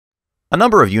A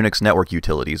number of Unix network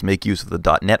utilities make use of the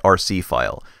 .netrc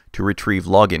file to retrieve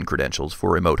login credentials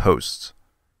for remote hosts.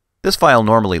 This file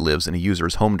normally lives in a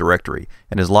user's home directory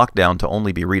and is locked down to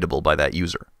only be readable by that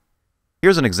user.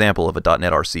 Here's an example of a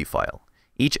 .netrc file.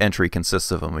 Each entry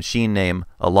consists of a machine name,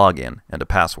 a login, and a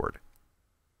password.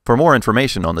 For more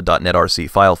information on the .netrc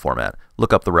file format,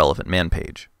 look up the relevant man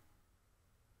page.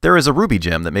 There is a Ruby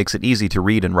gem that makes it easy to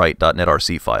read and write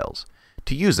 .netrc files.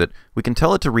 To use it, we can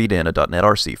tell it to read in a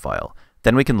 .netrc file,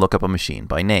 then we can look up a machine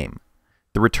by name.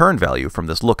 The return value from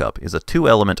this lookup is a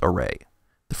two-element array.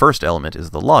 The first element is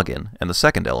the login, and the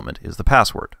second element is the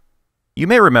password. You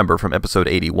may remember from episode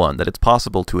 81 that it's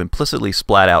possible to implicitly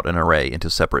splat out an array into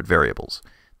separate variables.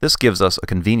 This gives us a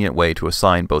convenient way to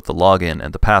assign both the login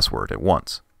and the password at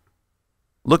once.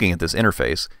 Looking at this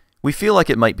interface, we feel like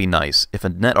it might be nice if a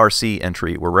netrc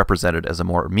entry were represented as a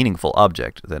more meaningful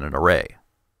object than an array.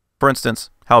 For instance,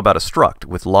 how about a struct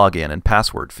with login and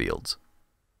password fields?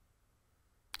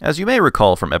 As you may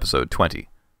recall from episode 20,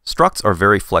 structs are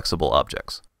very flexible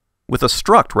objects. With a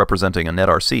struct representing a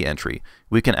netrc entry,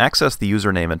 we can access the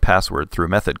username and password through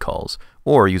method calls,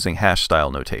 or using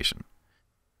hash-style notation.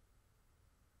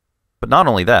 But not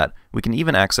only that, we can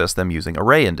even access them using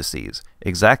array indices,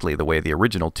 exactly the way the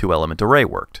original two-element array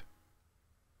worked.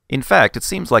 In fact, it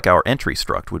seems like our entry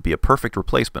struct would be a perfect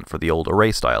replacement for the old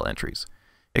array-style entries,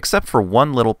 except for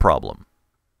one little problem.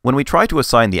 When we try to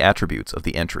assign the attributes of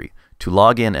the entry to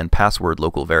login and password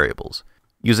local variables,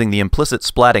 using the implicit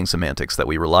splatting semantics that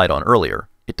we relied on earlier,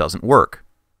 it doesn't work.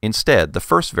 Instead, the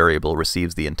first variable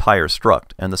receives the entire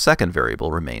struct, and the second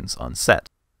variable remains unset.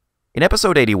 In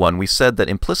episode 81, we said that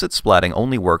implicit splatting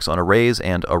only works on arrays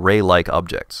and array-like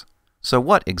objects. So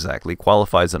what exactly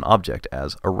qualifies an object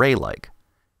as array-like?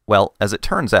 Well, as it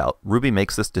turns out, Ruby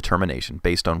makes this determination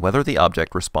based on whether the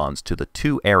object responds to the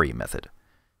toArray method.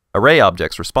 Array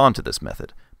objects respond to this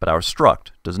method, but our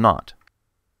struct does not.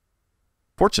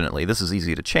 Fortunately, this is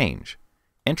easy to change.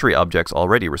 Entry objects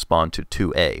already respond to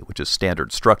toA, which is standard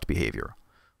struct behavior.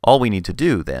 All we need to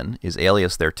do, then, is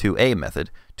alias their toA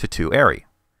method to toArray.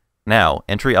 Now,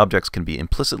 entry objects can be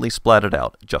implicitly splatted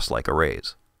out, just like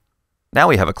arrays. Now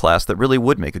we have a class that really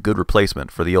would make a good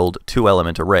replacement for the old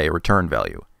two-element array return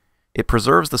value. It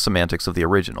preserves the semantics of the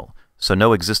original, so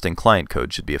no existing client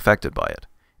code should be affected by it,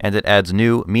 and it adds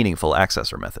new, meaningful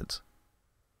accessor methods.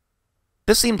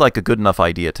 This seemed like a good enough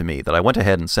idea to me that I went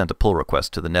ahead and sent a pull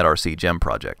request to the netrc gem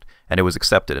project, and it was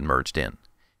accepted and merged in.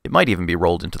 It might even be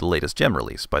rolled into the latest gem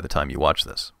release by the time you watch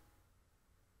this.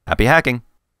 Happy hacking!